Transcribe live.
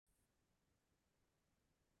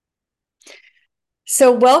So,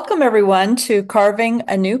 welcome everyone to Carving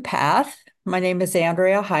a New Path. My name is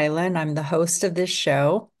Andrea Hyland. I'm the host of this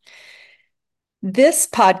show. This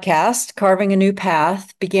podcast, Carving a New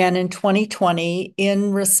Path, began in 2020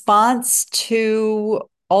 in response to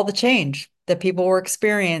all the change that people were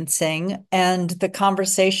experiencing. And the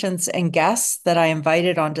conversations and guests that I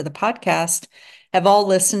invited onto the podcast have all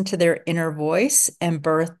listened to their inner voice and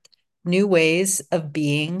birthed new ways of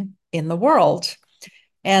being in the world.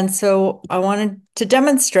 And so I wanted to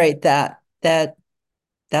demonstrate that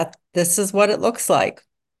this is what it looks like.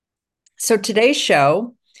 So today's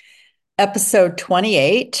show, episode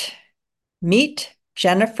 28, meet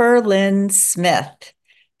Jennifer Lynn Smith.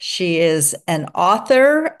 She is an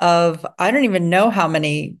author of, I don't even know how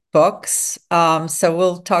many books. So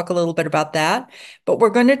we'll talk a little bit about that. But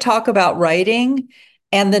we're going to talk about writing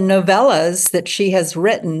and the novellas that she has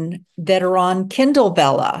written that are on Kindle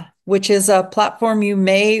Vella, which is a platform you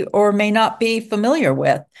may or may not be familiar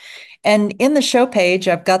with. And in the show page,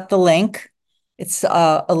 I've got the link. It's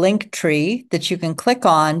a link tree that you can click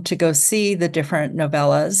on to go see the different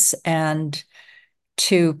novellas and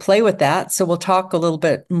to play with that. So we'll talk a little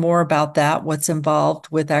bit more about that, what's involved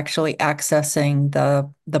with actually accessing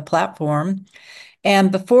the platform.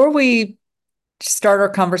 And before we start our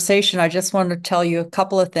conversation, I just want to tell you a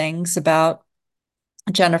couple of things about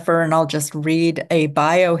Jennifer, and I'll just read a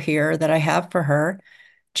bio here that I have for her.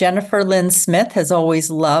 Jennifer Lynn Smith has always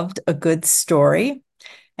loved a good story,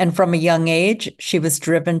 and from a young age, she was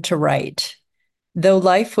driven to write. Though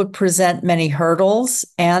life would present many hurdles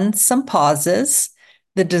and some pauses,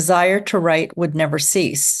 the desire to write would never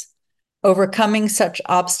cease. Overcoming such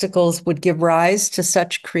obstacles would give rise to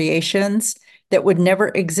such creations that would never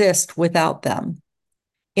exist without them.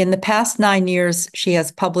 In the past 9 years, she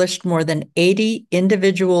has published more than 80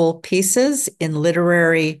 individual pieces in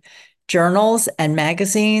literary journals and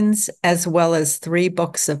magazines, as well as 3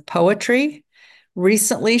 books of poetry.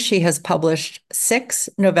 Recently, she has published 6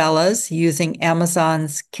 novellas using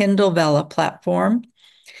Amazon's Kindle Vella platform.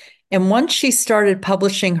 And once she started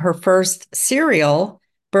publishing her first serial,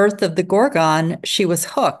 Birth of the Gorgon, she was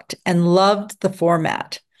hooked and loved the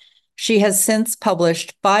format. She has since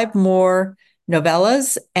published 5 more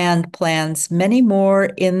novellas and plans many more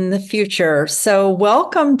in the future. So,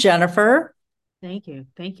 welcome, Jennifer. Thank you.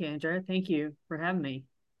 Thank you, Andrea. Thank you for having me.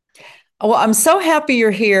 Well, I'm so happy you're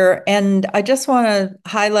here. And I just want to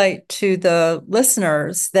highlight to the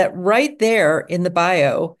listeners that right there in the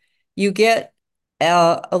bio, you get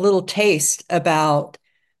a little taste about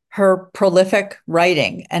her prolific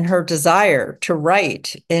writing and her desire to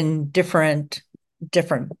write in different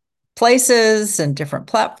places and different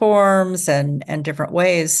platforms and different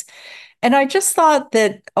ways. And I just thought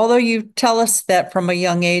that although you tell us that from a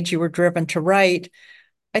young age you were driven to write,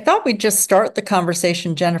 I thought we'd just start the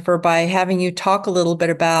conversation, Jennifer, by having you talk a little bit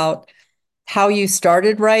about how you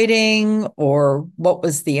started writing or what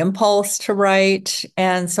was the impulse to write.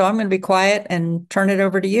 And so I'm going to be quiet and turn it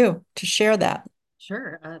over to you to share that.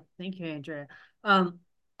 Sure. Thank you, Andrea. Um,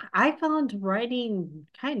 I found writing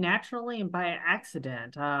kind of naturally and by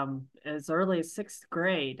accident. As early as sixth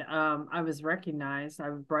grade, I was recognized. I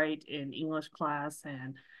would write in English class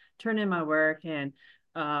and turn in my work, and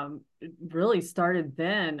it really started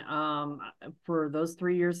then. For those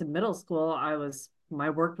 3 years in middle school, my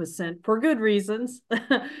work was sent for good reasons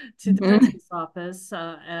to the Mhm. principal's office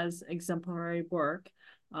as exemplary work.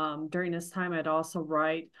 During this time, I'd also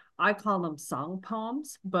write. I call them song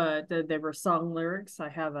poems, but they were song lyrics. I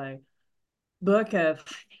have a book of,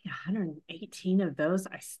 I think, 118 of those.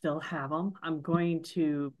 I still have them. I'm going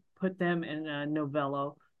to put them in a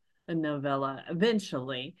novella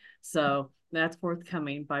eventually. So that's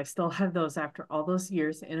forthcoming, but I still have those after all those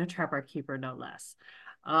years in a trapper keeper, no less.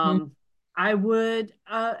 Um, I would,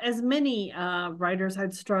 as many writers,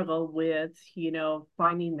 I'd struggle with,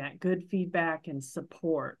 finding that good feedback and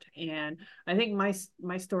support. And I think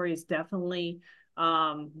my story is definitely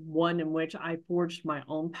one in which I forged my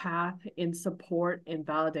own path in support and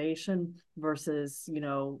validation versus,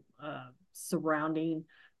 surrounding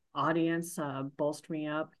audience bolster me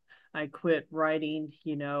up. I quit writing,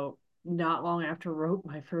 not long after I wrote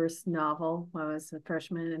my first novel when I was a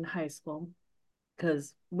freshman in high school.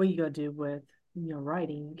 Because what you go do with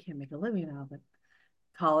writing, you can't make a living out of it.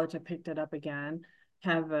 College, I picked it up again.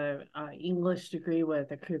 Have a English degree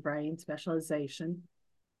with a creative writing specialization,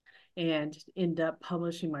 and end up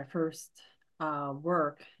publishing my first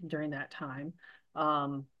work during that time.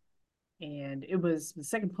 Um, and it was the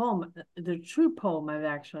second poem, the true poem I've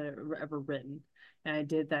actually ever written. And I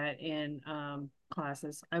did that in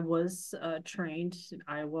classes. I was trained in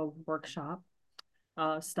Iowa workshop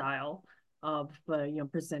style. of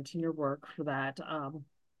presenting your work for that.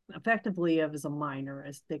 Effectively, it was a minor,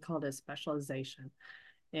 as they called it, specialization.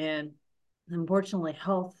 And unfortunately,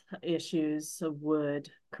 health issues would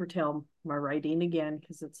curtail my writing again,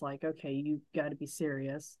 because it's like, okay, you got to be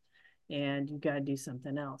serious and you got to do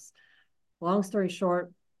something else. Long story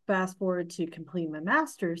short, fast forward to complete my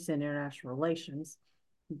master's in international relations,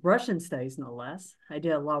 Russian studies, no less. I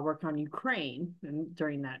did a lot of work on Ukraine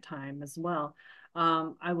during that time as well.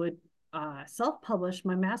 I would self publish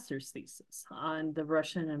my master's thesis on the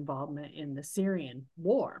Russian involvement in the Syrian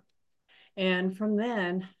war. And from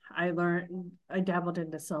then, I dabbled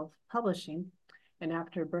into self publishing. And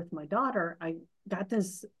after birth of my daughter, I got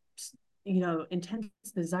this, intense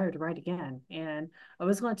desire to write again. And I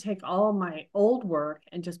was going to take all my old work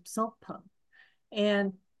and just self pub.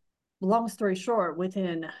 And long story short,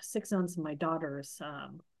 within 6 months of my daughter's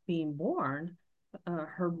being born,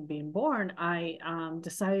 her being born, I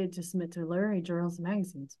decided to submit to literary journals and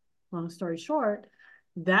magazines. Long story short,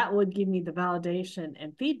 that would give me the validation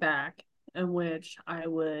and feedback in which I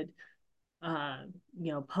would, uh,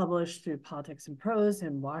 publish through Politics and Prose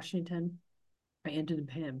in Washington, an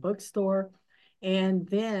independent bookstore, and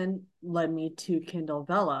then led me to Kindle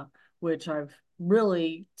Vella, which I've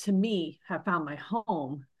really, to me, have found my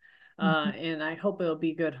home. Mhm. And I hope it'll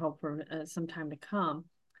be good home for some time to come.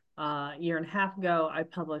 A year and a half ago, I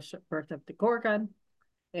published Birth of the Gorgon.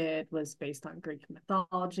 It was based on Greek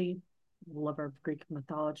mythology, lover of Greek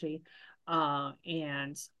mythology.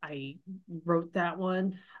 And I wrote that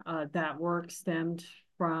one. That work stemmed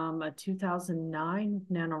from a 2009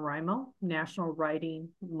 NaNoWriMo, National Writing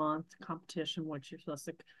Month competition, which you're supposed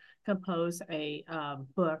to compose a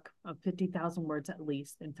book of 50,000 words at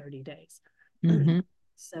least in 30 days. Mhm.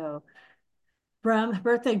 So from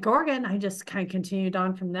Birthday Gorgon, I just kind of continued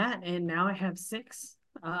on from that. And now I have six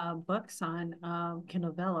books on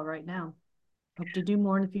Kindle Vella right now. Hope to do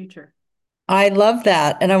more in the future. I love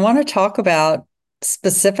that. And I want to talk about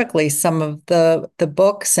specifically some of the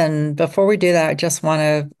books. And before we do that, I just want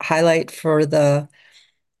to highlight for the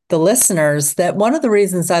listeners that one of the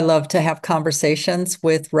reasons I love to have conversations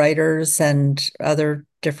with writers and other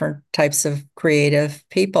different types of creative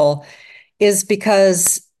people is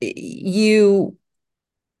because you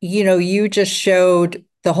just showed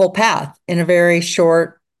the whole path in a very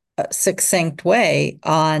short, succinct way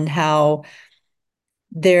on how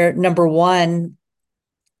there, number one,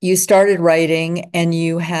 you started writing and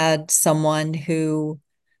you had someone who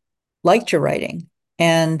liked your writing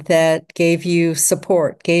and that gave you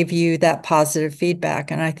support, gave you that positive feedback.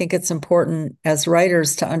 And I think it's important as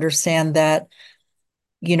writers to understand that,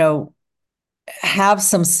 you know, have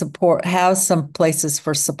some support, have some places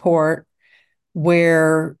for support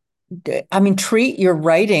where, I mean, treat your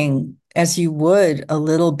writing as you would a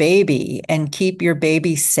little baby and keep your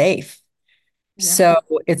baby safe. Yeah, So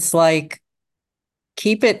it's like,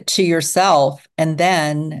 keep it to yourself and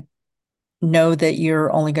then know that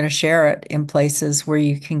you're only going to share it in places where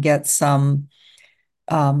you can get some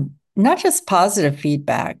not just positive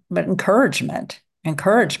feedback, but yes,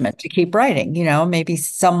 encouragement to keep writing. Maybe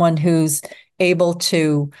someone who's able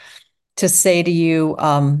to say to you,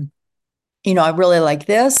 I really like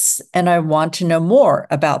this and I want to know more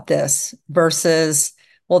about this versus,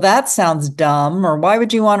 well, that sounds dumb, or why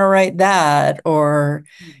would you want to write that? Or,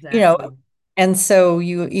 you know, exactly. and so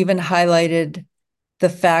you even highlighted the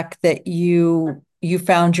fact that you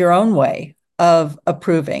found your own way of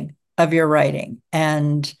approving of your writing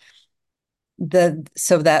and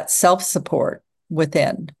that self-support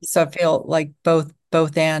within. So I feel like both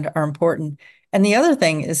and are important. And the other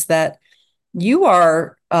thing is that you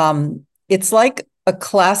are it's like a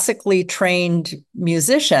classically trained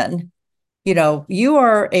musician. You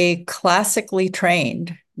are a classically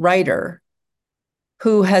trained writer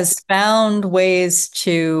who has found ways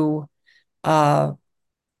to uh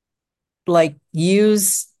like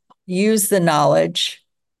use the knowledge,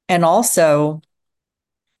 and also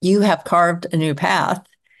you have carved a new path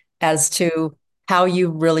as to how you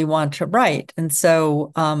really want to write. And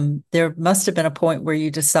so there must have been a point where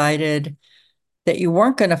you decided that you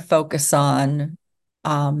weren't going to focus on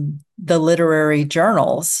the literary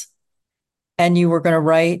journals and you were going to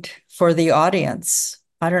write for the audience.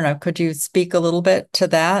 I don't know. Could you speak a little bit to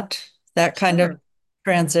that kind of Sure,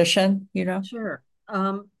 transition? sure.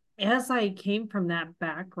 As I came from that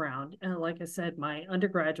background, like I said, my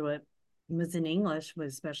undergraduate was in English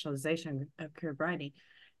with specialization of creative writing.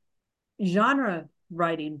 Genre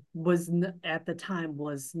writing at the time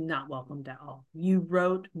was not welcomed at all. You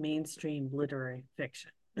wrote mainstream literary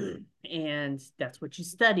fiction, and that's what you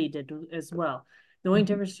studied as well. The only Mhm.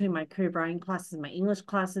 difference between my creative writing classes and my English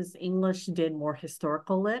classes, English did more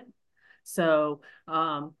historical lit. So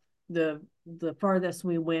the farthest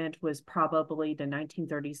we went was probably the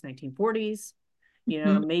 1930s, 1940s,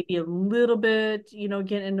 Mhm. maybe a little bit,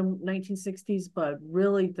 get into 1960s, but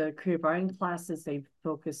really the creative writing classes, they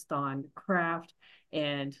focused on craft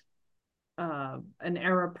and an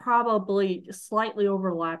era probably slightly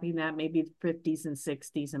overlapping that, maybe the 50s and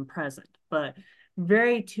 60s and present, but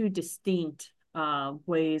very two distinct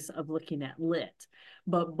ways of looking at lit.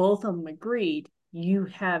 But both of them agreed you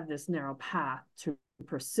have this narrow path to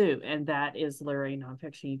pursue, and that is literary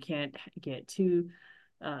nonfiction. You can't get too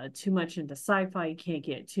much into sci-fi. You can't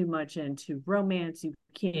get too much into romance. You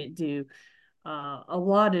can't do a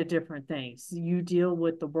lot of different things. You deal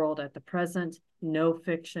with the world at the present, no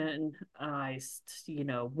fiction,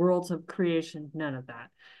 worlds of creation, none of that.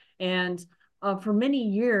 And for many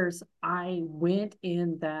years, I went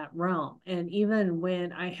in that realm. And even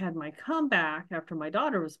when I had my comeback after my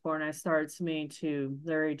daughter was born, I started submitting to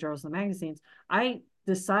literary journals and magazines. I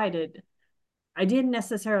decided I didn't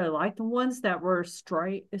necessarily like the ones that were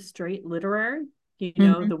straight literary,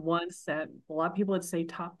 Mhm. the ones that a lot of people would say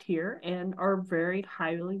top tier and are very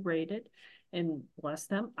highly rated, and bless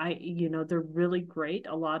them. They're really great,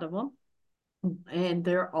 a lot of them. And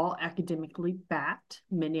they're all academically backed,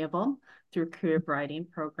 many of them through creative writing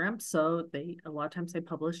programs. So a lot of times they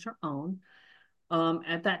publish their own.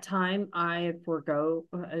 At that time, I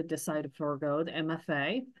decided to forego the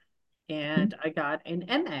MFA, Mhm. and I got an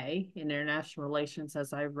MA in international relations,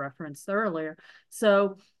 as I referenced earlier.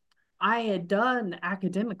 So I had done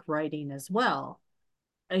academic writing as well.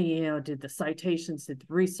 Did the citations, did the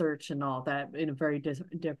research, and all that in a very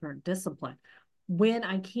different discipline. When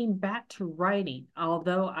I came back to writing,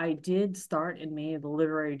 although I did start in many of the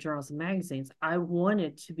literary journals and magazines, I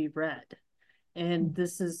wanted to be read. And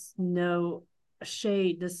this is no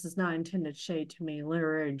shade, this is not intended shade to me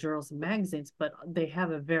literary journals and magazines, but they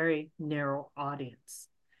have a very narrow audience,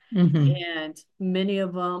 Mhm. and many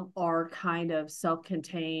of them are kind of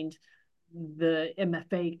self-contained, the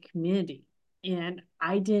MFA community. And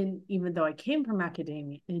I didn't, even though I came from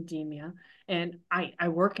academia, and I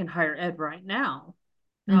work in higher ed right now,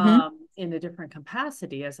 Mhm. in a different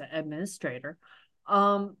capacity as an administrator,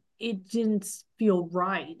 it didn't feel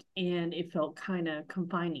right, and it felt kind of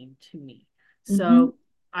confining to me. Mhm. So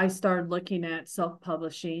I started looking at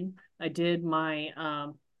self-publishing. I did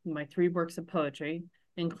my three works of poetry,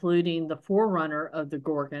 including the forerunner of the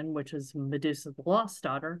Gorgon, which is Medusa the Lost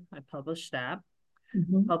Daughter. I published that.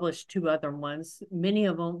 Mhm. Published two other ones, many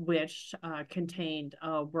of them which contained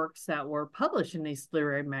works that were published in these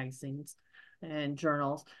literary magazines and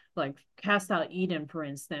journals, like Cast Out Eden, for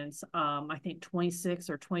instance. I think 26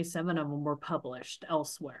 or 27 of them were published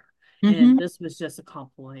elsewhere. And Mhm. this was just a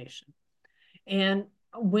compilation. And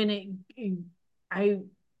when I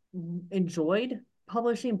enjoyed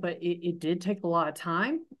publishing, but it did take a lot of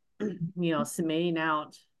time, submitting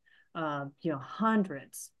out,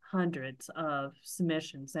 hundreds of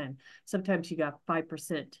submissions. And sometimes you got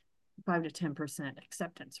 5%, 5 to 10%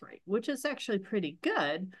 acceptance rate, which is actually pretty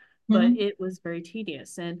good, but Mhm. it was very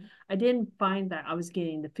tedious. And I didn't find that I was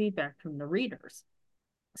getting the feedback from the readers.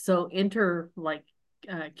 So enter like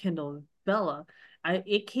Kindle Vella.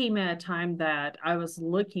 It came at a time that I was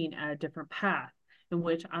looking at a different path in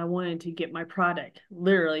which I wanted to get my product.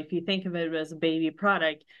 Literally, if you think of it as a baby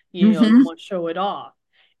product, you Mhm. want to show it off.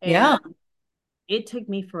 Yeah. And it took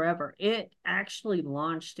me forever. It actually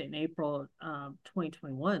launched in April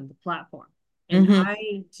 2021, the platform. And Mhm.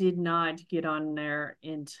 I did not get on there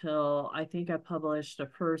until I think I published the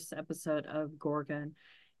first episode of Gorgon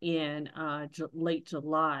in late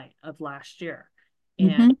July of last year.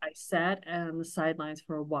 Mhm. And I sat on the sidelines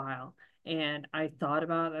for a while, and I thought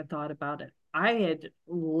about it. I thought about it. I had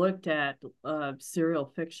looked at serial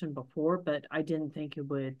fiction before, but I didn't think it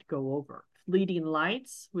would go over. Fleeting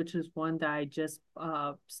Lights, which is one that I just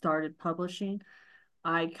started publishing,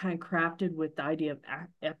 I kind of crafted with the idea of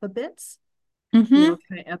epibits, Mhm.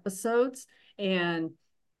 kind of episodes. And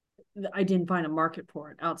I didn't find a market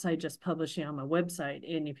for it outside just publishing on my website.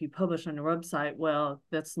 And if you publish on your website, well,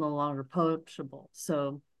 that's no longer publishable.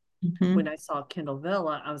 So when Mhm. I saw Kindle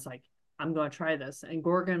Vella, I was like, I'm going to try this. And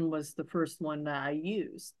Gorgon was the first one that I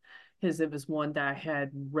used because it was one that I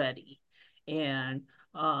had ready. And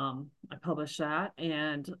I published that.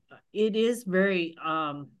 And it is very,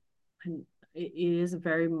 it is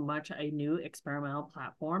very much a new experimental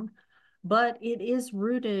platform, but it is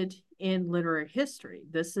rooted in literary history.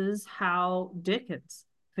 This is how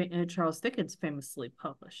Charles Dickens famously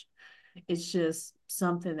published. It's just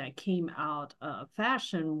something that came out of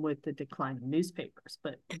fashion with the decline of newspapers.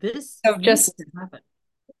 But this So used just to happen.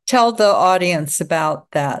 tell the audience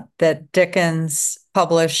about that Dickens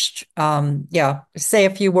published, yeah, say a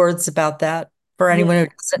few words about that for anyone who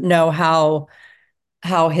Yes. doesn't know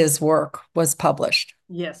how his work was published.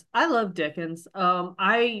 Yes, I love Dickens.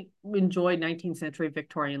 I enjoyed 19th century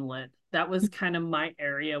Victorian lit. That was kind of my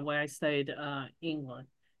area when I studied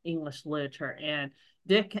English literature, and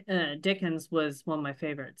Dickens was one of my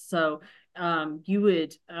favorites. So, you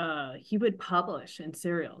would he would publish in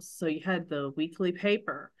serials. So you had the weekly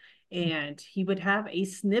paper, and he would have a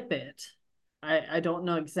snippet. I don't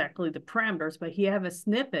know exactly the parameters, but he have a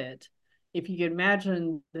snippet. If you can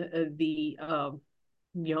imagine the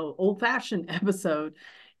old fashioned episode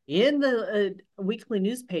in the weekly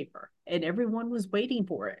newspaper, and everyone was waiting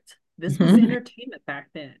for it. This was Mhm. entertainment back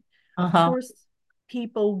then. Of Uh-huh. course,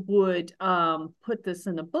 people would put this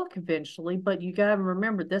in a book eventually, but you got to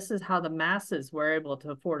remember this is how the masses were able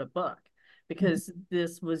to afford a book because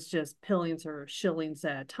this was just pillions or shillings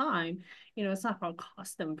at a time. It's not going to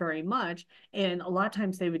cost them very much. And a lot of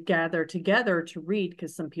times they would gather together to read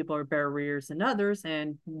because some people are better readers than others,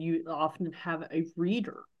 and you often have a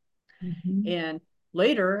reader. Mhm. And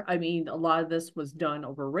later, I mean, a lot of this was done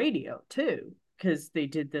over radio too, because they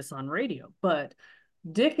did this on radio. But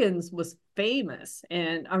Dickens was famous,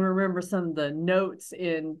 and I remember some of the notes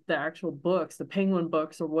in the actual books, the Penguin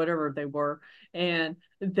books or whatever they were, and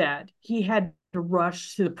that he had to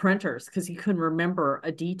rush to the printers because he couldn't remember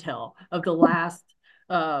a detail of the last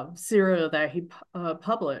serial that he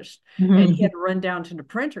published, and he had Mhm. to run down to the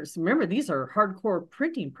printers. Remember, these are hardcore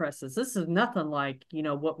printing presses. This is nothing like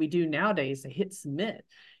what we do nowadays, to hit submit.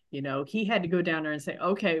 He had to go down there and say,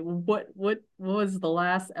 okay, what was the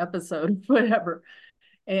last episode, whatever.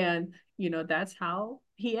 And that's how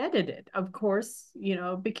he edited. Of course,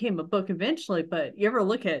 became a book eventually. But you ever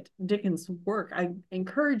look at Dickens' work, I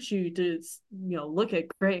encourage you to look at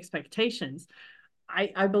Great Expectations.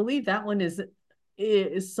 I believe that one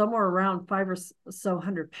is somewhere around five or so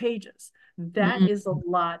hundred pages. That is a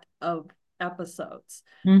lot of episodes.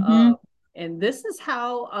 uh, Mhm. and this is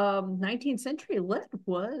how 19th century lit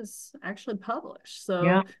was actually published.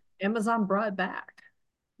 Yeah, So Amazon brought it back,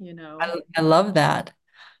 you know I love that.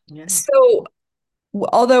 yeah. So,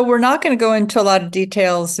 although we're not going to go into a lot of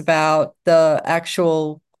details about the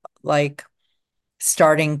actual, like,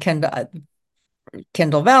 starting Kindle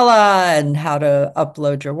Vella and how to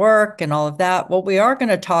upload your work and all of that, what we are going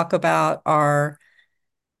to talk about are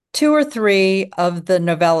two or three of the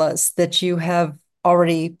novellas that you have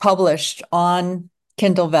already published on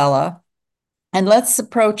Kindle Vella. And let's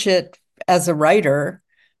approach it as a writer.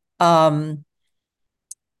 Um,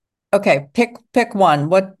 okay, pick one.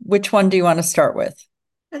 Which one do you want to start with?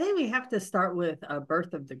 I think we have to start with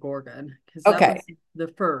Birth of the Gorgon because that Okay. was the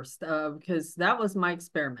first, because that was my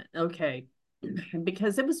experiment. Okay.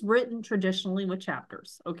 Because it was written traditionally with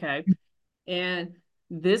chapters. Okay. And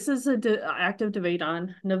this is a active debate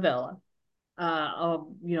on novella. A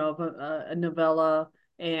novella,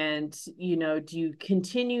 and do you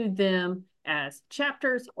continue them as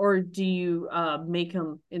chapters or do you make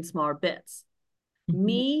them in smaller bits? Mhm.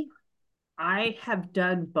 Me, I have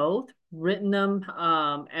done both, written them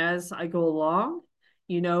as I go along,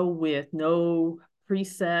 with no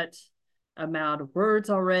preset amount of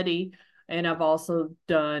words already. And I've also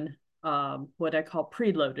done what I call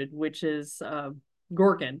preloaded, which is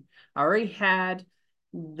Gorgon. I already had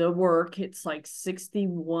the work, it's like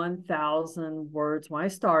 61,000 words when I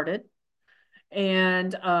started.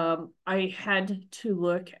 And I had to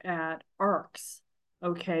look at arcs.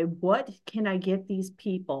 Okay, what can I get these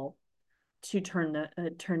people to turn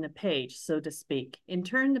the page, so to speak, and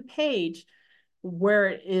turn the page where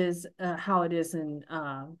it is how it is in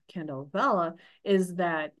Kindle Vella is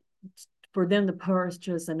that for them to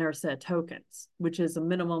purchase a nurse set of tokens, which is a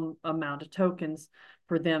minimum amount of tokens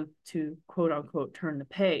for them to quote unquote turn the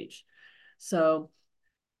page. So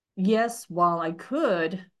yes, while I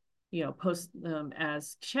could, post them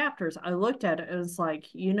as chapters, I looked at it and was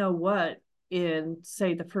like, you know what, in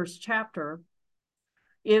say the first chapter,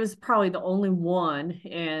 it was probably the only one,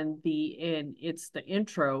 and it's the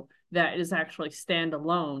intro that is actually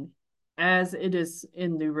standalone as it is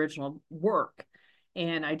in the original work,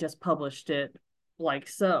 and I just published it like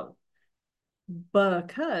so.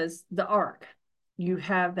 Because the arc, you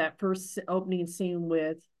have that first opening scene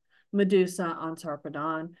with Medusa on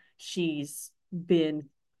Sarpedon. She's been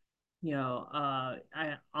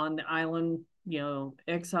on the island,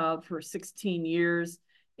 exiled for 16 years.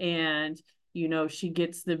 And, she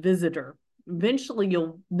gets the visitor. Eventually,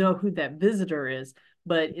 you'll know who that visitor is,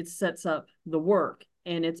 but it sets up the work.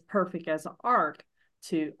 And it's perfect as an arc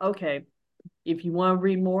to, okay, if you want to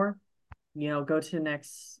read more, go to the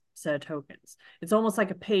next set of tokens. It's almost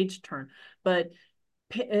like a page turn, but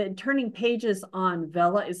turning pages on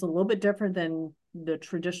Vella is a little bit different than the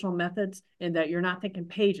traditional methods in that you're not thinking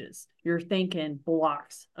pages, you're thinking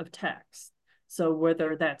blocks of text. So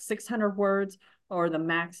whether that's 600 words or the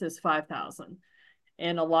max is 5,000.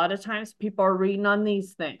 And a lot of times people are reading on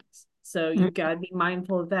these things. So you Mhm. got to be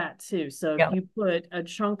mindful of that too. So if Yeah. you put a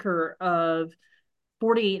chunker of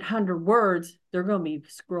 4,800 words, they're going to be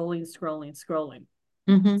scrolling, scrolling, scrolling.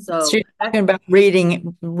 So So you're talking about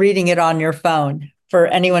reading it on your phone for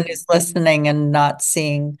anyone absolutely. who's listening and not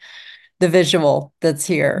seeing the visual that's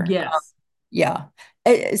here. Yes. Yeah.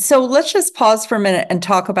 So let's just pause for a minute and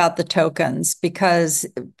talk about the tokens because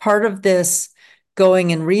part of this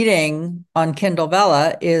going and reading on Kindle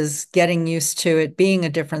Vella is getting used to it being a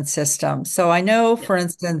different system. So I know, for Yes.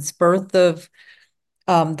 instance, Birth of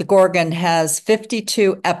the Gorgon has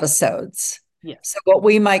 52 episodes. So Yes. what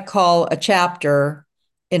we might call a chapter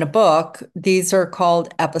in a book, these are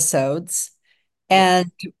called episodes. Yes.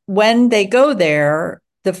 And when they go there,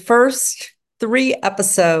 the first three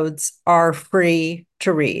episodes are free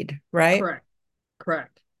to read, right? Correct.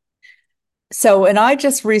 Correct. So, and I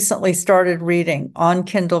just recently started reading on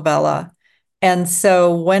Kindle Vella. And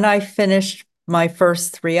so when I finished my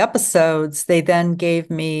first three episodes, they then gave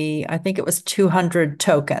me, I think it was 200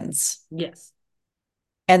 tokens. Yes.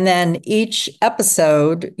 And then each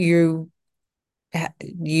episode, you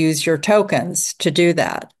use your tokens to do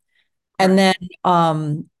that. And Correct.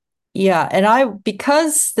 then, yeah, and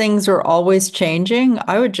because things are always changing,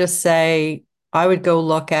 I would just say I would go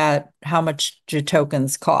look at how much do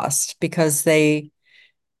tokens cost because I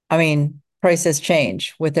mean, prices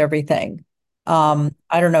change with everything. Yeah.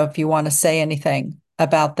 I don't know if you want to say anything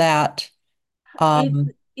about that. It's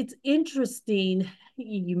Um, it's interesting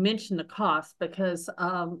you mentioned the cost because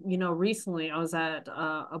recently I was at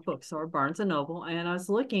a bookstore, Barnes and Noble, and I was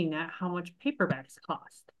looking at how much paperbacks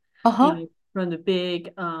cost, uh-huh. from the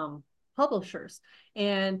big publishers.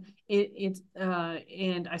 And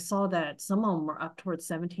and I saw that some of them were up towards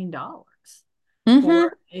 $17 Mm-hmm.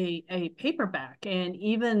 for a paperback, and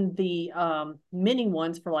even the mini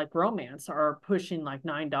ones for like romance are pushing like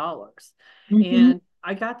 $9. Mm-hmm. And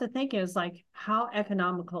I got to thinking, it's like, how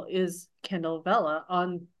economical is Kindle Vella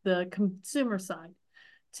on the consumer side?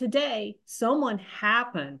 Today, someone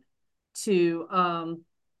happened to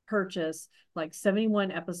purchase like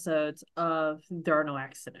 71 episodes of There Are No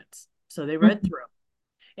Accidents. So they read through,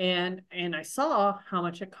 and I saw how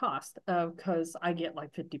much it cost because I get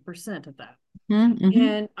like 50% of that. Mm-hmm.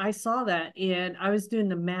 And I saw that and I was doing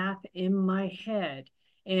the math in my head.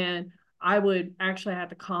 And I would actually have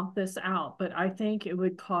to comp this out, but I think it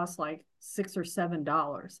would cost like $6 or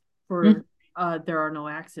 $7 for There Are No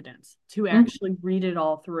Accidents to Mm-hmm. actually read it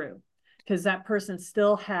all through. Because that person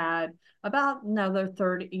still had about another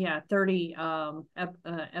 30, yeah, 30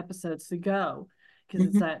 episodes to go because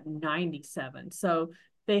it's Mm-hmm. at 97. So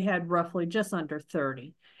they had roughly just under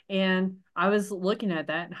 30. And I was looking at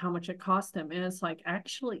that and how much it cost them. And it's like,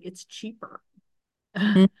 actually, it's cheaper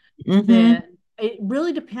Mm-hmm. than it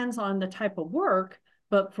really depends on the type of work.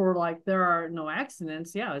 But for like, There Are No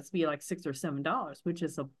Accidents, yeah, it's be like $6 or $7, which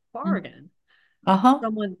is a bargain. Uh-huh.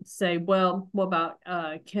 Someone say, well, what about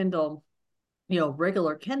Kindle,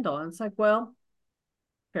 regular Kindle? And it's like, well,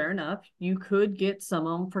 fair enough. You could get some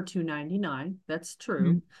of them for $2.99. That's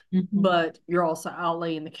true. Mm-hmm. But you're also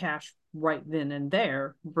outlaying the cash right then and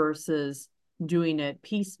there versus doing it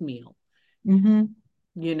piecemeal. Mm-hmm.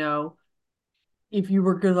 You know, if you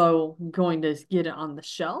were going to get it on the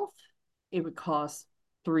shelf, it would cost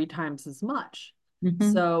three times as much.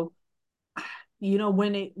 Mm-hmm. So,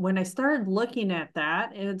 when I started looking at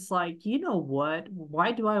that, it's like, you know what?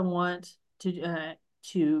 Why do I want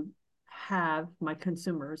to have my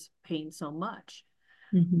consumers paying so much?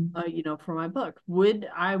 Mm-hmm. For my book. Would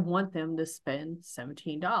I want them to spend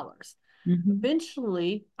 $17? Mm-hmm.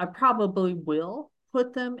 Eventually, I probably will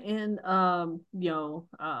put them in, on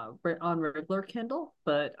regular Kindle,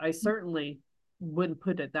 but I certainly wouldn't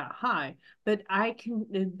put it that high. But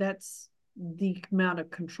that's the amount of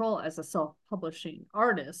control as a self-publishing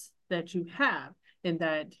artist that you have, and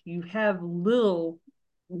that you have little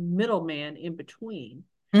middleman in between,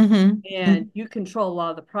 Mm-hmm. and you control a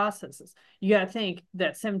lot of the processes. You got to think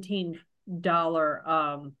that $17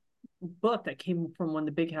 book that came from one of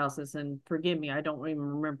the big houses, and forgive me, I don't even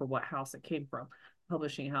remember what house it came from,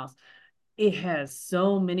 publishing house. It has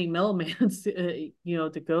so many middlemen,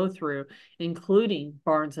 to go through, including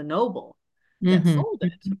Barnes and Noble that Mm-hmm. sold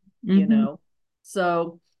it, you Mm-hmm. know.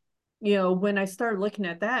 So when I started looking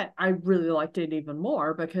at that, I really liked it even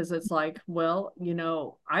more because it's like, well,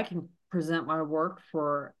 I can present my work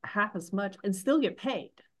for half as much and still get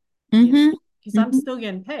paid. you know, Mm-hmm. because I'm Mm-hmm. still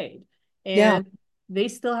getting paid. Yeah. And they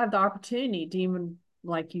still have the opportunity to even,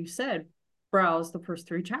 like you said, browse the first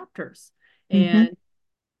three chapters. Mm-hmm.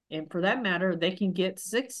 And for that matter, they can get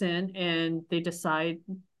six in and they decide,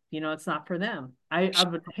 it's not for them. I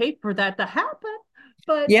would hate for that to happen,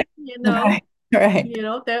 but Yeah. Right.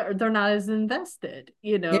 Right. they're not as invested,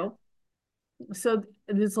 Yeah. So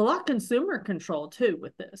there's a lot of consumer control too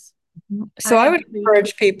with this. So I I would actually,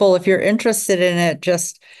 encourage people, if you're interested in it,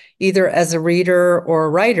 just either as a reader or a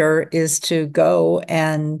writer, is to go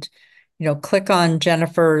and, click on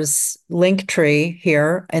Jennifer's link tree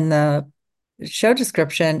here in the show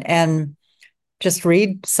description and just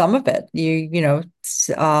read some of it. You're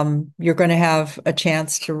going to have a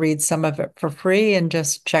chance to read some of it for free and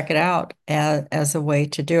just check it out as a way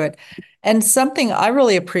to do it. And something I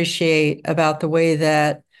really appreciate about the way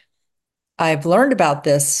that I've learned about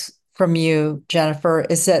this from you, Jennifer,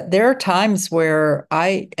 is that there are times where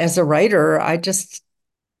as a writer, I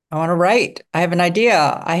want to write. I have an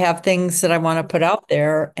idea. I have things that I want to put out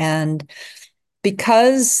there. And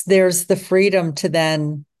because there's the freedom to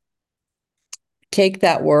then take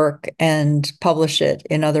that work and publish it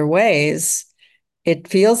in other ways, it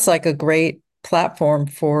feels like a great platform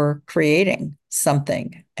for creating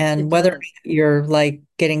something. it And whether does. you're like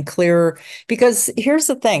getting clearer, because here's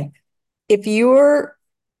the thing, if you're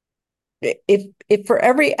if for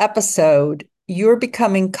every episode you're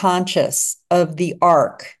becoming conscious of the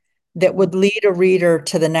arc that would lead a reader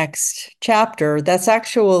to the next chapter, that's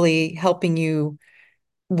actually helping you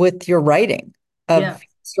with your writing of Yes,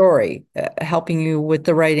 story, helping you with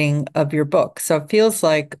the writing of your book. So it feels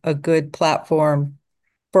like a good platform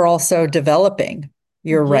for also developing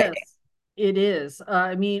your writing. yes, it is.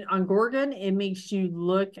 I mean, on Gorgon, it makes you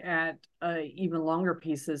look at even longer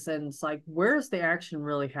pieces and it's like, where's the action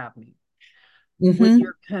really happening? When Mm-hmm.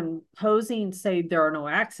 you're composing, say there are no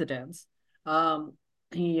accidents, um,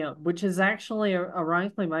 which is actually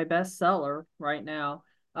ironically my bestseller right now.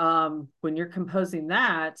 When you're composing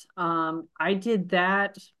that, I did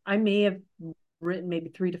that. I may have written maybe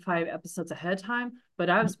 3 to 5 episodes ahead of time, but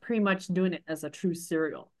I was pretty much doing it as a true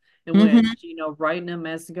serial in Mm-hmm. which, writing them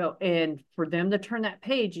as to go. And for them to turn that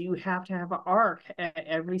page, you have to have an arc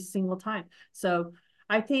every single time. So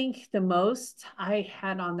I think the most I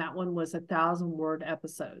had on that one was 1,000 word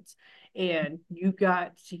episodes. And you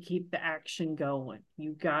got to keep the action going.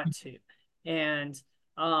 You got to. And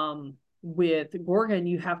with Gorgon,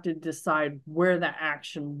 you have to decide where the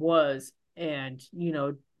action was and,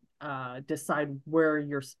 decide where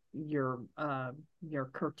you're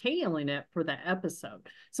curtailing it for the episode.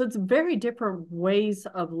 So it's very different ways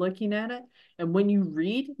of looking at it. And when you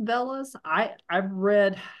read Vella's, I've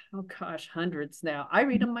read, oh gosh, hundreds now. I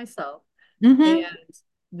read them myself, and Mm-hmm.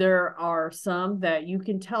 there are some that you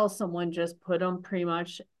can tell someone just put them pretty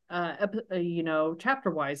much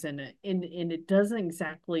chapter wise in it, and it doesn't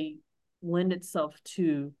exactly lend itself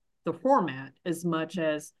to the format as much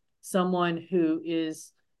as someone who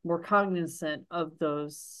is more cognizant of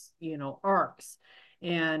those, arcs.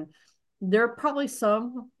 And there are probably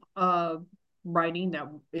some writing that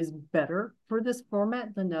is better for this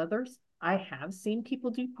format than others. I have seen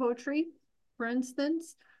people do poetry, for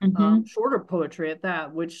instance, Mm-hmm. shorter poetry at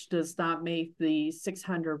that, which does not make the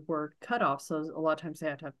 600 word cutoff. So a lot of times they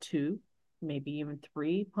have to have two, maybe even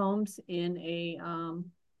three poems in a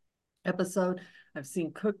episode. I've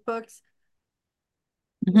seen cookbooks.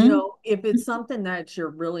 Mm-hmm. If it's something that you're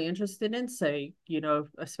really interested in, say,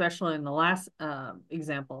 especially in the last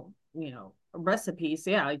example, recipes,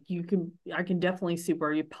 yeah, I can definitely see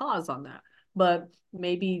where you pause on that. But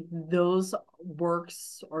maybe those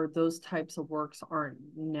works or those types of works aren't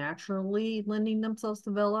naturally lending themselves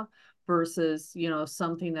to Villa versus,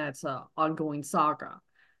 something that's a ongoing saga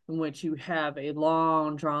in which you have a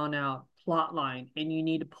long drawn out plot line and you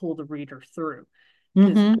need to pull the reader through.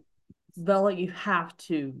 Because Mm-hmm. Vella, you have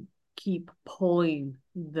to keep pulling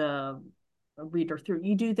the reader through.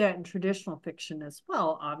 You do that in traditional fiction as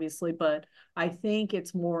well, obviously, but I think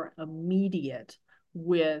it's more immediate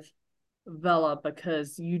with Vella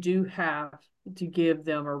because you do have to give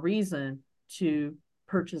them a reason to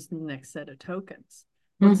purchase the next set of tokens.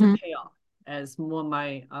 What's the Mm-hmm. payoff? As one of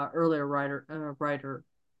my earlier writer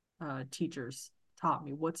teachers taught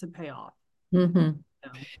me, what's the payoff? Mm-hmm. You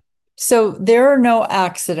know? So There Are No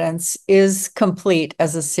Accidents is complete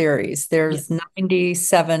as a series. There's Yes,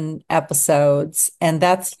 97 episodes, and yes,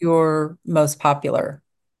 that's your most popular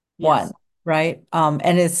one, yes, right?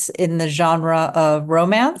 And it's in the genre of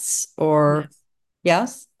romance or yes.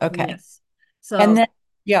 yes? Okay. Yes. And then So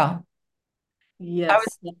yeah. I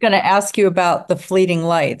was Yes. going to ask you about the fleeting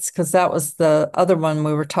lights because that was the other one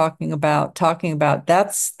we were talking about.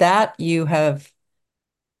 That's that you've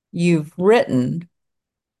written,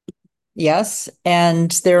 yes,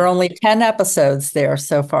 and there are Yeah. only 10 episodes there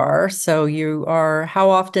so far. So how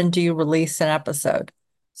often do you release an episode?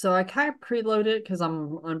 So I kind of preloaded it because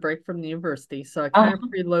I'm on break from the university. So I kind of Uh-huh.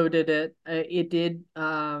 preloaded it. It did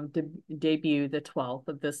debut the 12th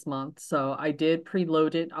of this month. So I did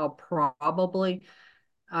preload it.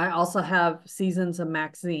 I also have Seasons of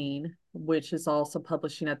Maxine, which is also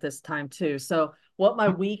publishing at this time too. So what my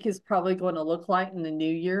week is probably going to look like in the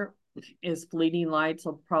new year is Fleeting Lights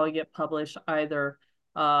will probably get published either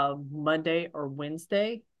Monday or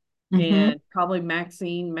Wednesday. Mm-hmm. And probably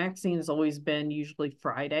Maxine has always been usually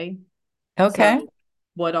Friday. So Okay.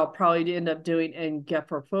 what I'll probably end up doing in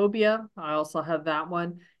Gephyrophobia, I also have that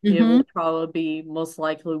one. It Mm-hmm. will probably be most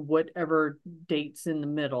likely whatever dates in the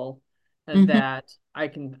middle Mm-hmm. that I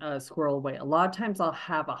can squirrel away. A lot of times I'll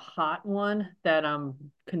have a hot one that I'm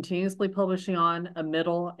continuously publishing on, a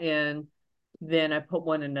middle, and then I put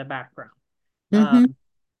one in the background. Mm-hmm. Um,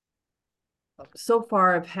 so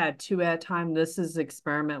far I've had two at a time. This is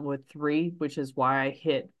experiment with three, which is why I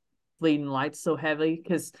hit Fleeting Lights so heavy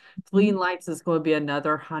because Fleeting Lights is going to be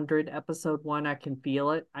another 100 episode one. I can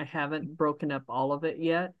feel it. I haven't broken up all of it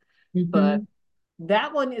yet, but Mm-hmm.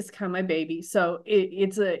 that one is kind of my baby. So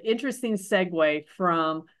it's an interesting segue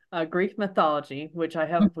from Greek mythology, which I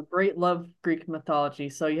have a great love Greek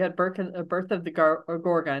mythology. So you had Birth of the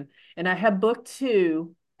Gorgon, and I have book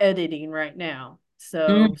two editing right now. So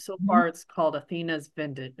Mm-hmm. far it's called Athena's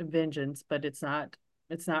Vengeance, but it's not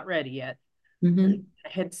ready yet. Mm-hmm. I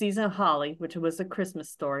had Season of Holly, which was a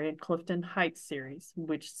Christmas story, and Clifton Heights series,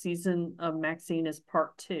 which Season of Maxine is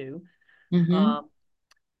part two. Mm-hmm. Um,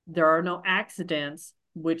 there Are No Accidents,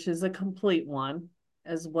 which is a complete one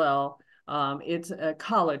as well. It's a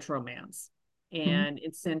college romance, and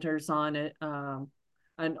it centers on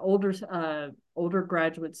an older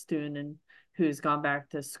graduate student who's gone back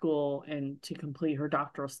to school and to complete her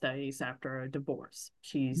doctoral studies after a divorce.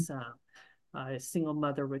 She's a single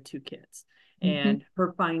mother with two kids. Mm-hmm. And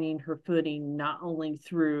her finding her footing not only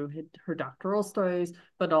through her doctoral studies,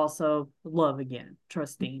 but also love again,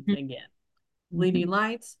 trusting again. Leading Mm-hmm.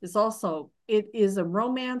 Lights it is a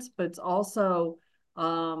romance, but it's also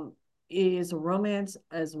um it is a romance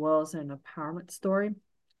as well as an empowerment story.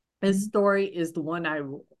 This story is the one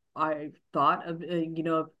I thought of,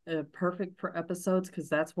 perfect for episodes because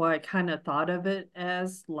that's why I kind of thought of it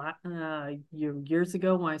as years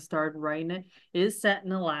ago when I started writing it. It is set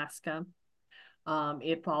in Alaska.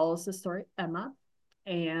 It follows the story Emma,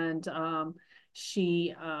 and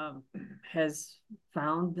she has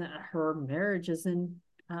found that her marriage is in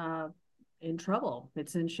trouble.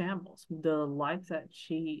 It's in shambles. The life that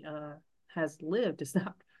she has lived is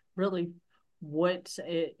not really what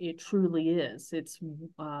it truly is. It's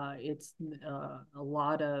a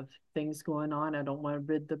lot of things going on. I don't want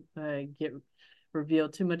to get reveal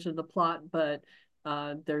too much of the plot, but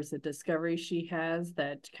there's a discovery she has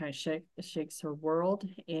that kind of shakes her world,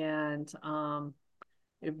 and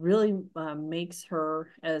it really makes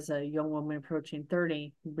her, as a young woman approaching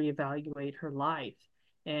 30, reevaluate her life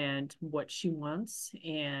and what she wants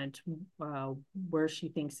and where she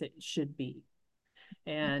thinks it should be.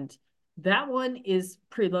 And that one is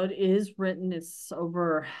preloaded. It is written. It's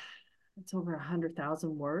over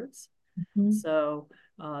 100,000 words. Mm-hmm. So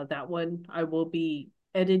that one I will be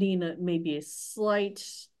editing maybe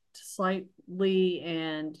slightly,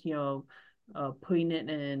 and putting it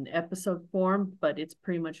in episode form, but it's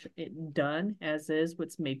pretty much done as is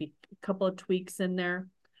with maybe a couple of tweaks in there.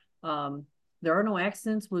 Um, there Are No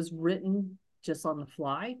Accidents was written just on the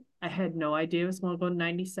fly. I had no idea it was going to go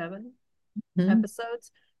 97 Mm-hmm.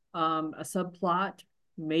 episodes. A subplot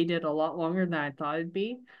made it a lot longer than I thought it'd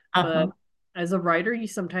be, but Uh-huh. as a writer, you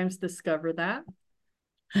sometimes discover that.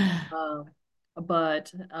 Uh,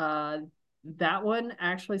 but that one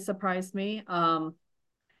actually surprised me.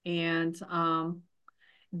 And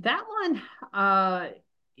that one, I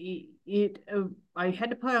had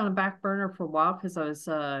to put it on a back burner for a while because I was,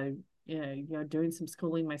 doing some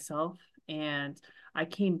schooling myself, and I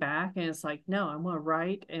came back and it's like, no, I want to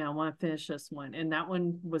write and I want to finish this one, and that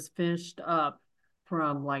one was finished up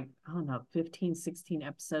from like I don't know 15, 16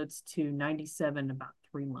 episodes to 97 in about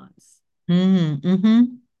 3 months. Mm-hmm.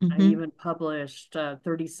 I Mm-hmm. even published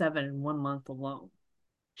 37 in 1 month alone.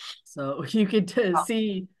 So you could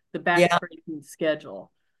see the Yeah. backbreaking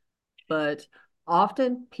schedule. But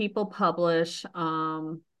often people publish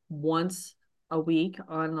once a week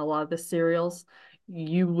on a lot of the serials.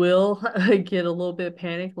 you will get a little bit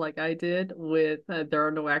panicked like I did with There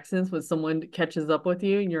Are No Accidents when someone catches up with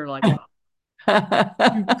you and you're like, oh,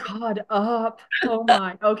 you caught up. Oh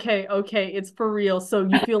my. Okay, okay, it's for real. So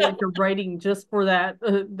you feel like you're writing just for that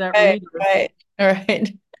Right, reader right,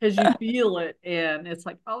 right. because you feel it and it's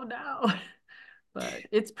like, oh no. But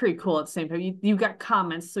it's pretty cool at the same time. You got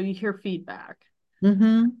comments, so you hear feedback.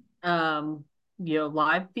 Hmm. Um,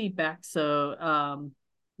 live feedback. So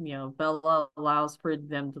Vella allows for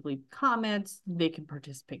them to leave comments. They can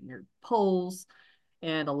participate in your polls,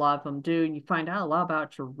 and a lot of them do. And you find out a lot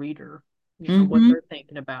about your reader, what Hmm. they're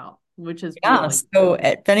thinking about, which is Yeah. really So cool.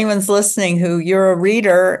 if anyone's listening who you're a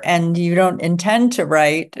reader and you don't intend to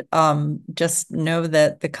write, just know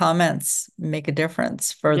that the comments make a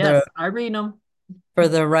difference Yes, I read them. for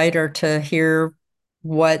the writer to hear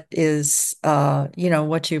what is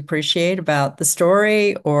what you appreciate about the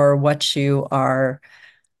story or what you are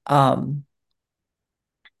um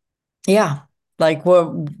yeah, like what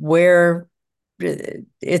where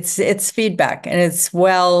it's feedback and it's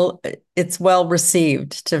well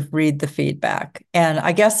received to read the feedback. And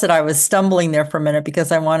I guess that I was stumbling there for a minute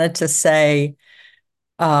because I wanted to say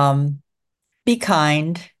um be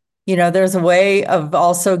kind. There's a way of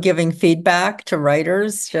also giving feedback to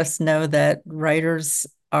writers. Just know that writers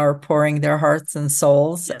are pouring their hearts and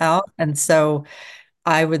souls Yes, out. And so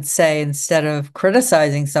I would say instead of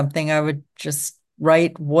criticizing something, I would just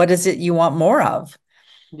write, what is it you want more of?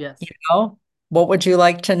 You yes, know, what would you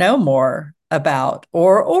like to know more about?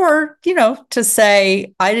 Or to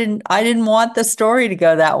say, I didn't want the story to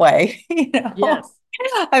go that way. yes,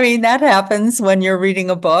 I mean, that happens when you're reading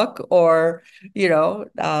a book or,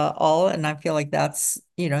 and I feel like that's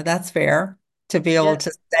fair to be able to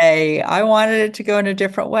yes. say, I wanted it to go in a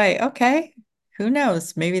different way. Okay, who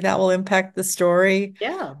knows? Maybe that will impact the story.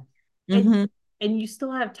 Yeah. And Hmm. and you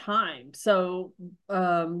still have time. So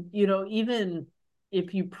even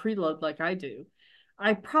if you preload like I do,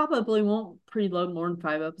 I probably won't preload more than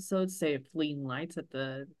 5 episodes, say of Fleeing Lights at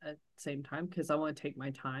the same time, because I want to take my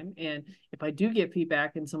time. And if I do get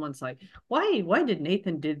feedback and someone's like, why did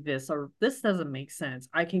Nathan did this or this doesn't make sense,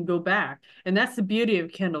 I can go back. And that's the beauty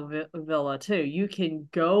of Kindle Villa too. You can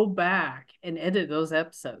go back and edit those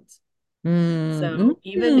episodes. Mm-hmm. So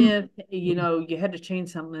even if you had to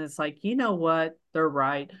change something, it's like, you know what, they're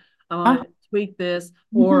right. I'm gonna tweak this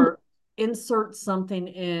Mhm. or insert something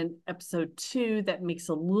in episode 2 that makes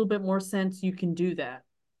a little bit more sense. You can do that,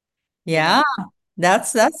 you know. Yeah,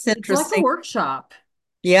 that's It's that's it's like a interesting. workshop.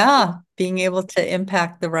 Yeah, being able to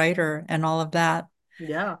impact the writer and all of that.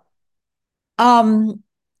 Yeah. Um,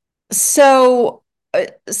 so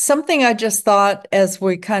something I just thought as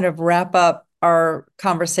we kind of wrap up our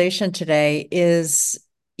conversation today is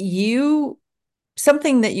you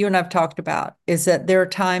something that you and I've talked about is that there are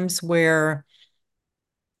times where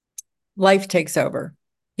life takes over.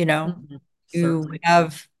 You know, you Certainly.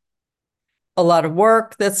 have a lot of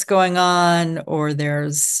work that's going on, or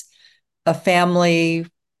there's a family,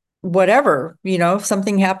 whatever,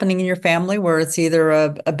 something happening in your family where it's either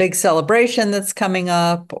a big celebration that's coming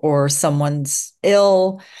up or someone's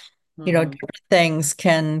ill, Hmm. different things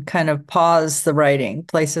can kind of pause the writing,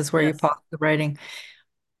 places where you Yes. pause the writing.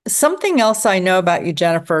 Something else I know about you,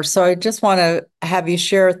 Jennifer, so I just want to have you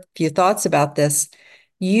share a few thoughts about this.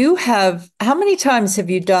 How many times have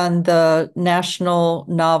you done the National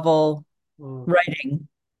Novel Ooh. writing?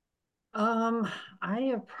 Um, I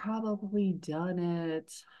have probably done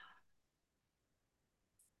it,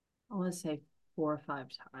 I want to say 4 or 5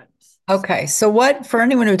 times. Okay, so for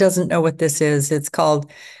anyone who doesn't know what this is, it's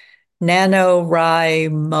called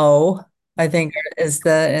NaNoWriMo, I think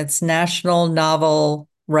it's National Novel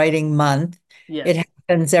Writing Month. It Yes.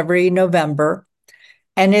 happens every November,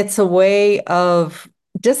 and it's a way of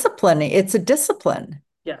disciplining. It's a discipline,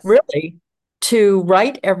 Yes. really, to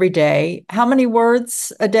write every day. How many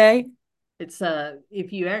words a day? It's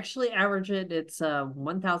if you actually average it, it's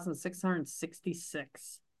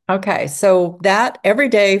 1,666. Okay, so that every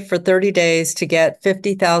day for 30 days to get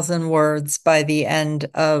 50,000 words by the end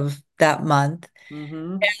of that month.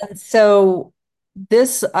 Mm-hmm. So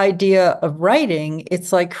this idea of writing,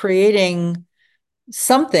 it's like creating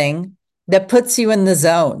something that puts you in the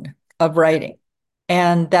zone of Yeah, writing.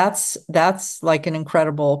 And that's like an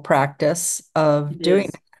incredible practice of it doing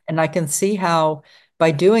is. that. And I can see how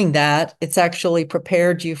by doing that, it's actually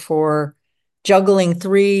prepared you for juggling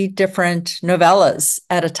three different novellas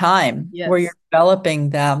at a time where you're Yes. developing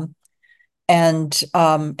them. And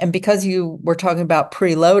because you were talking about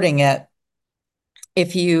preloading it,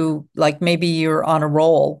 if you like maybe you're on a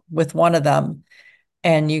roll with one of them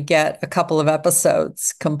and you get a couple of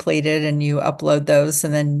episodes completed and you upload those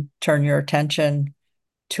and then turn your attention.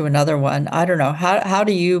 to another one. I don't know. How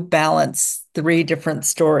do you balance three different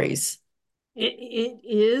stories? It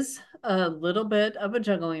is a little bit of a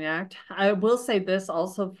juggling act. I will say this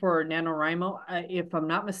also for NaNoWriMo. If I'm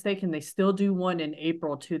not mistaken, they still do one in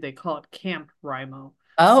April too. They call it Camp Rimo.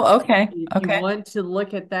 So Oh, okay. if you Okay. want to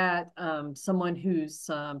look at that, someone who's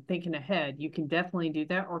thinking ahead, you can definitely do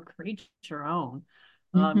that or create your own.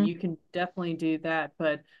 Hmm. You can definitely do that.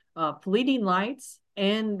 But Fleeting Lights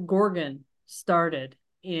and Gorgon started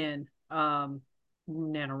in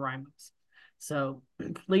NaNoWriMos. So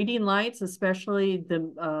Leading Lights, especially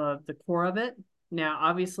the core of it. Now,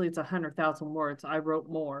 obviously, it's 100,000 words. I wrote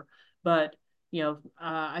more, but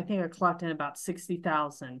I think I clocked in about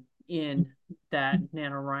 60,000 in that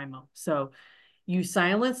NaNoWriMo. So you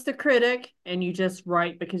silence the critic and you just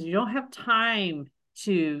write because you don't have time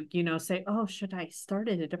to, say, oh, should I start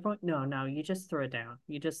it a different? No, no, you just throw it down.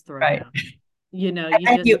 You just throw it Right. down. You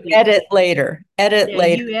And just you do. edit later. Edit Yeah,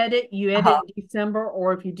 later. you Uh-huh. edit in December,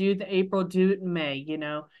 or if you do the April, do it in May,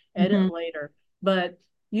 edit Hmm. later. But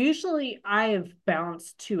usually I have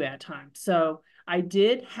balanced two at times. So I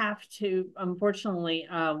did have to, unfortunately,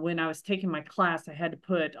 when I was taking my class, I had to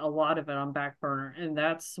put a lot of it on back burner. And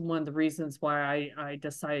that's one of the reasons why I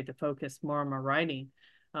decided to focus more on my writing.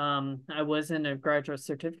 I was in a graduate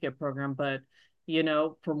certificate program, but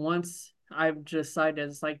for once I've decided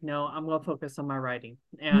it's like, no, I'm going to focus on my writing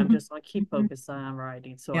and I'm Hmm. just going to keep Hmm. focused on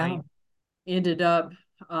writing. So Yeah. I ended up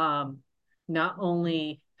um, not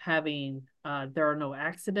only having, there are no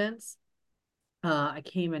accidents. I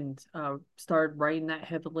came and started writing that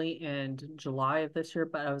heavily in July of this year,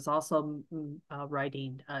 but I was also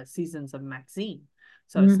writing seasons of Maxine.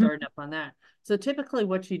 So I Hmm. started up on that. So typically,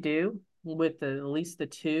 what you do with at least the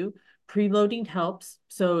two, preloading helps.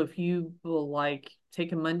 So if you will like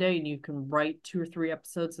take a Monday and you can write 2 or 3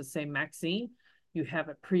 episodes of say Maxine, you have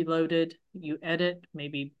it preloaded, you edit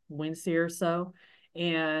maybe Wednesday or so,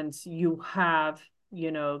 and you have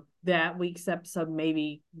that week's episode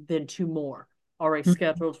maybe then two more already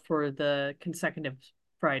scheduled for the consecutive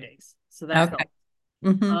Fridays. So that Okay. helps.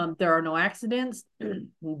 Hmm. There are no accidents.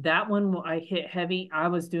 That one I hit heavy. I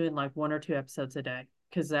was doing like 1 or 2 episodes a day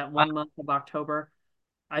because that Wow. 1 month of October,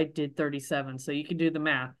 I did 37. So you can do the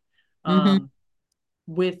math. Hmm. Um,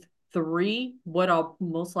 with three, what I'll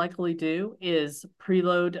most likely do is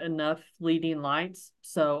preload enough leading lights.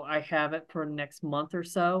 So I have it for next month or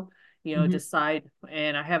so, Hmm. decide,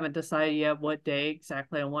 and I haven't decided yet what day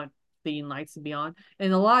exactly I want leading lights to be on.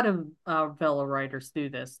 And a lot of Vella writers do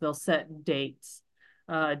this. They'll set dates,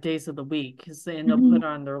 days of the week, and they'll Hmm. put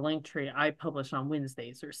on their link tree, I publish on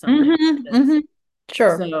Wednesdays or something Hmm. like this. Hmm.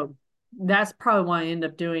 Sure. So that's probably what I end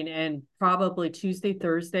up doing. And probably Tuesday,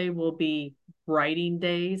 Thursday will be writing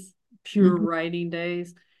days, pure Hmm. writing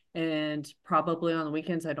days. And probably on the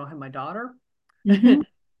weekends, I don't have my daughter, to Hmm.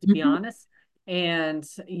 be Hmm. honest. And,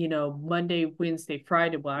 Monday, Wednesday,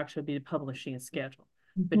 Friday will actually be the publishing schedule.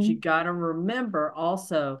 But you Hmm. got to remember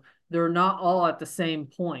also, they're not all at the same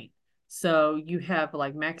point. So you have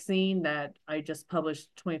like Maxine that I just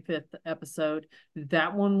published 25th episode.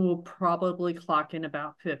 That one will probably clock in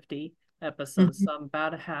about 50 episodes. Hmm. So I'm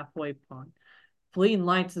about a halfway point. Fleeing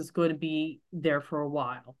Lights is going to be there for a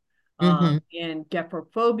while. Hmm. And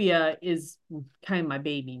Gephrophobia is kind of my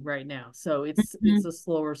baby right now. So it's Hmm. a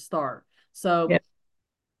slower start. So Yep.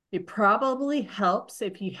 it probably helps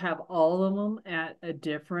if you have all of them at a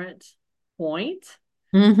different point.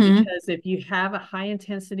 Hmm. Because if you have a high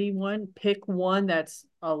intensity one, pick one that's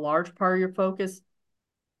a large part of your focus,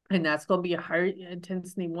 and that's going to be a higher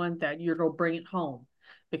intensity one that you're going to bring it home.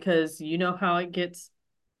 Because you know how it gets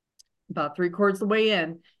about 3/4 of the way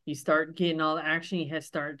in, you start getting all the action, you have to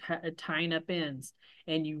start tying up ends,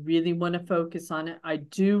 and you really want to focus on it. I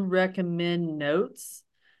do recommend notes.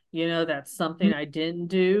 That's something I didn't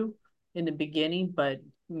do in the beginning, but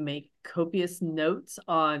make copious notes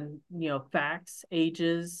on, facts,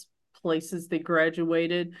 ages, places they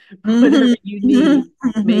graduated, whatever Hmm. you need.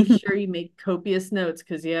 Make Hmm. sure you make copious notes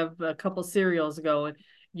because you have a couple serials going.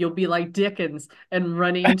 You'll be like Dickens and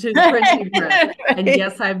running into the printing press. And Right.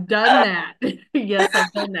 yes, I've done that. Yes,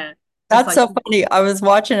 I've done that. It's That's like, so funny. I was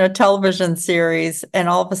watching a television series, and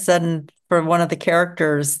all of a sudden, for one of the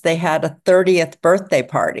characters, they had a 30th birthday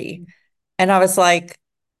party. And I was like,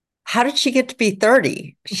 how did she get to be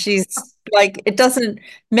 30? She's like, it doesn't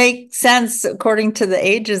make sense according to the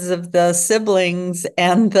ages of the siblings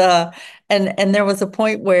and there was a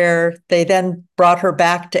point where they then brought her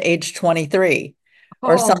back to age 23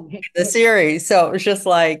 or something oh, in the series. So it was just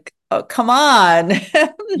like, oh, come on.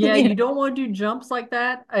 yeah, You you don't want to do jumps like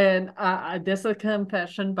that. And this is a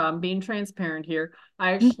confession, but I'm being transparent here.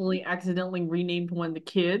 I know? actually accidentally renamed one of the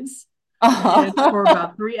kids. And for Uh-huh.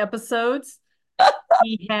 about 3 episodes,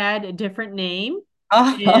 he had a different name.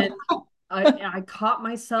 Uh-huh. And I caught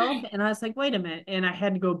myself and I was like, wait a minute. And I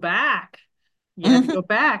had to go back. You had to go Mhm.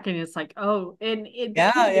 back. And it's like, oh, and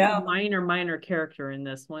Yeah, he was a yeah. minor character in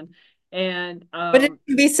this one. And But it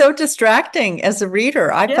can be so distracting as a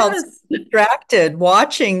reader. I felt so yes, distracted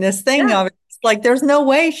watching this thing. I yes, was like, there's no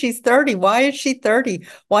way she's 30. Why is she 30?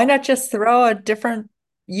 Why not just throw a different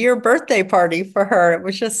year birthday party for her? It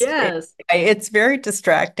was just, yes. it's very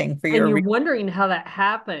distracting for And your you're reader. wondering how that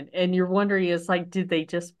happened. And you're wondering, it's like, did they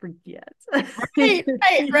just forget? Right, right,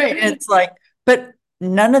 right. Yeah. And it's like, but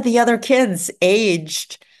none of the other kids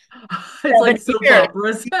aged It's like 7 soap years.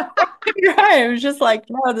 operas. Right. It was just like,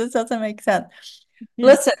 no, this doesn't make sense. Yeah.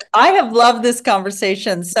 Listen, I have loved this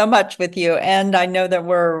conversation so much with you, and I know that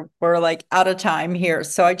we're like out of time here.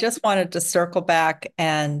 So I just wanted to circle back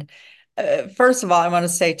and first of all, I want to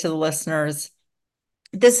say to the listeners,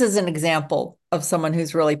 this is an example of someone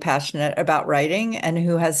who's really passionate about writing and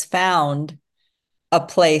who has found a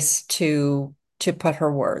place to put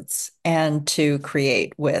her words and to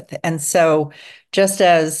create with. And so just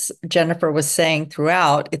as Jennifer was saying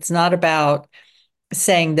throughout, it's not about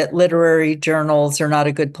saying that literary journals are not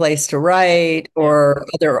a good place to write Yeah. or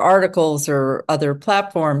other articles or other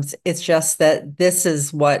platforms. It's just that this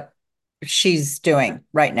is what she's doing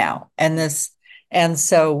right now. And Yeah. this, and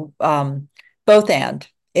so both and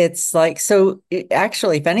it's like, so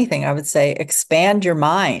actually, if anything, I would say expand your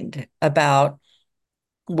mind about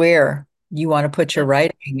where you want to put your Yeah.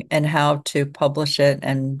 writing and how to publish it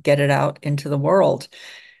and get it out into the world.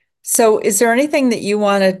 So is there anything that you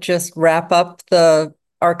want to just wrap up the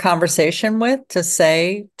our conversation with to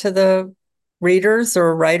say to the readers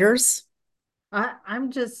or writers?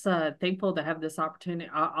 I'm just thankful to have this opportunity.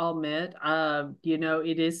 I'll admit,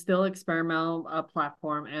 it is still experimental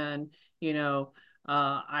platform, and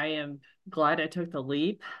I am glad I took the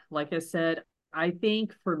leap. Like I said, I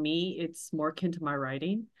think for me, it's more akin to my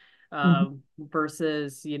writing, Mhm.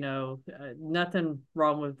 versus nothing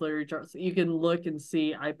wrong with literature. So you can look and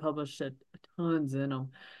see I published tons in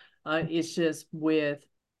them. It's just with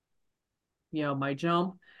my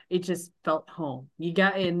jump, it just felt home.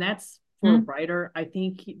 And that's for a Mhm. writer. I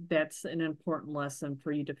think that's an important lesson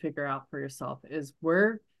for you to figure out for yourself is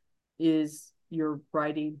where is your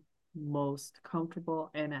writing most comfortable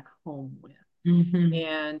and at home with. Mhm.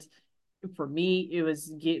 And for me, it was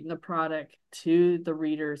getting the product to the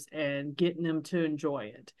readers and getting them to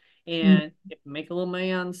enjoy it. And if I make a little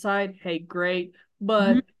money on the side, hey, great. Mhm.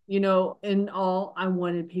 But, in all, I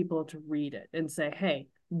wanted people to read it and say, hey,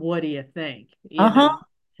 what do you think? Uh-huh.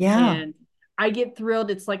 Yeah. And I get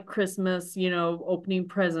thrilled. It's like Christmas, opening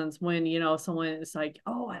presents when, someone is like,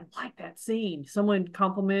 oh, I like that scene. Someone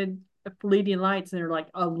complimented Leading Lights and they're like,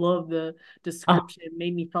 I love the Uh, description. It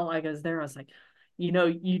made me felt like I was there. I was like,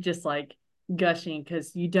 you just like gushing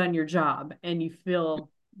because you done your job and you feel,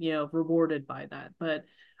 rewarded by that. But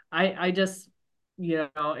I just,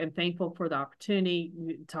 am thankful for the opportunity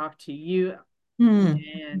to talk to you hmm.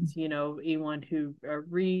 and, anyone who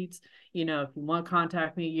reads, if you want to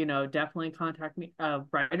contact me, definitely contact me.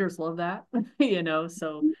 Writers love that,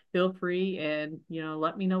 so feel free and,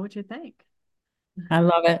 let me know what you think. I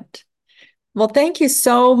love it. Well, thank you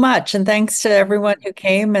so much. And thanks to Thank everyone you. who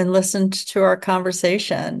came and listened to our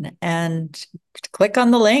conversation. And click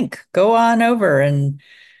on the link, go on over and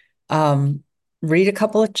um, read a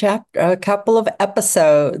couple of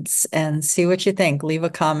episodes and see what you think. Leave a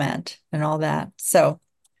comment and all that. So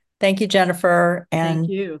thank you, Jennifer, Thank and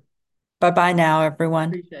you. bye bye now, everyone.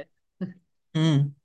 Appreciate it. Mm.